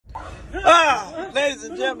Ladies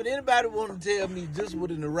and gentlemen, anybody want to tell me just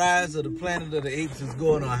what in the Rise of the Planet of the Apes is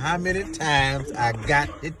going on? How many times I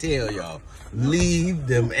got to tell y'all, leave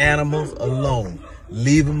them animals alone.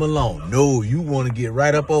 Leave them alone. No, you want to get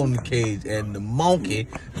right up on the cage and the monkey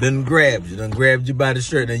done grabbed you by the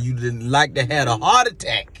shirt, and you didn't like to have a heart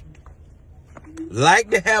attack.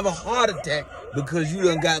 Because you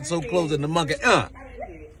done got so close and the monkey, And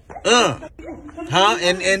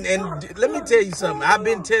let me tell you something. I've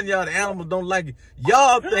been telling y'all the animals don't like you.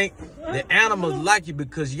 Y'all think the animals like you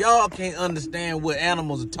because y'all can't understand what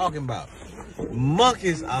animals are talking about.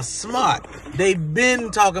 Monkeys are smart. They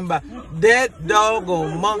been talking about that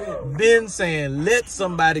doggone monkey been saying, let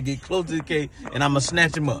somebody get close to the cage and I'ma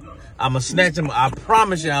snatch him up. I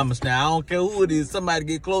promise you I'ma snatch. I don't care who it is. Somebody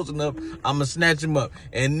get close enough, I'ma snatch him up.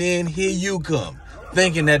 And then here you come,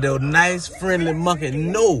 thinking that they're nice, friendly monkey.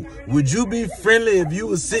 No. Would you be friendly if you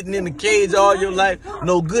was sitting in the cage all your life?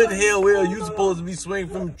 No, good hell well, you supposed to be swinging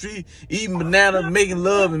from a tree, eating bananas, making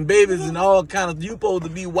love and babies and all kinds of, you supposed to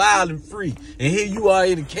be wild and free. And here you are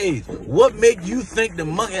in the cage. What make you think the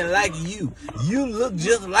monkey like you? You look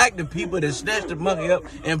just like the people that snatched the monkey up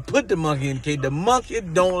and put the monkey in the cage. The monkey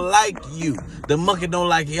don't like you. The monkey don't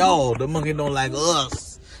like y'all. The monkey don't like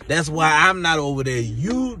us. That's why I'm not over there.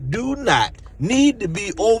 You do not need to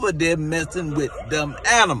be over there messing with them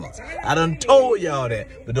animals. I done told y'all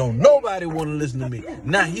that, but don't nobody want to listen to me.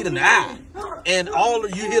 Now he done and all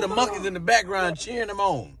of you hear the monkeys in the background cheering him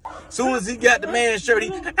on. Soon as he got the man's shirt,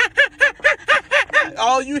 he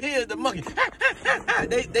all you hear is the monkey.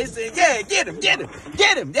 They say, yeah, get him.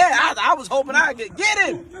 Yeah, I was hoping I'd get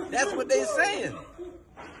him. That's what they saying.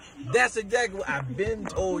 That's exactly what I've been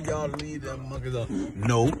told y'all to leave them monkeys alone.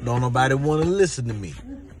 No, don't nobody want to listen to me.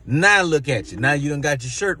 Now look at you. Now you done got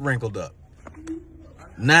your shirt wrinkled up.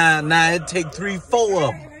 Now it take 3, 4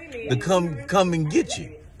 of them to come and get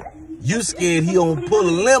you. You scared he gonna pull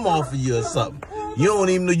a limb off of you or something. You don't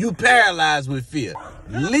even know you paralyzed with fear.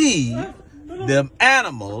 Leave them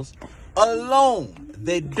animals alone.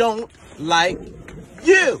 They don't like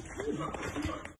you.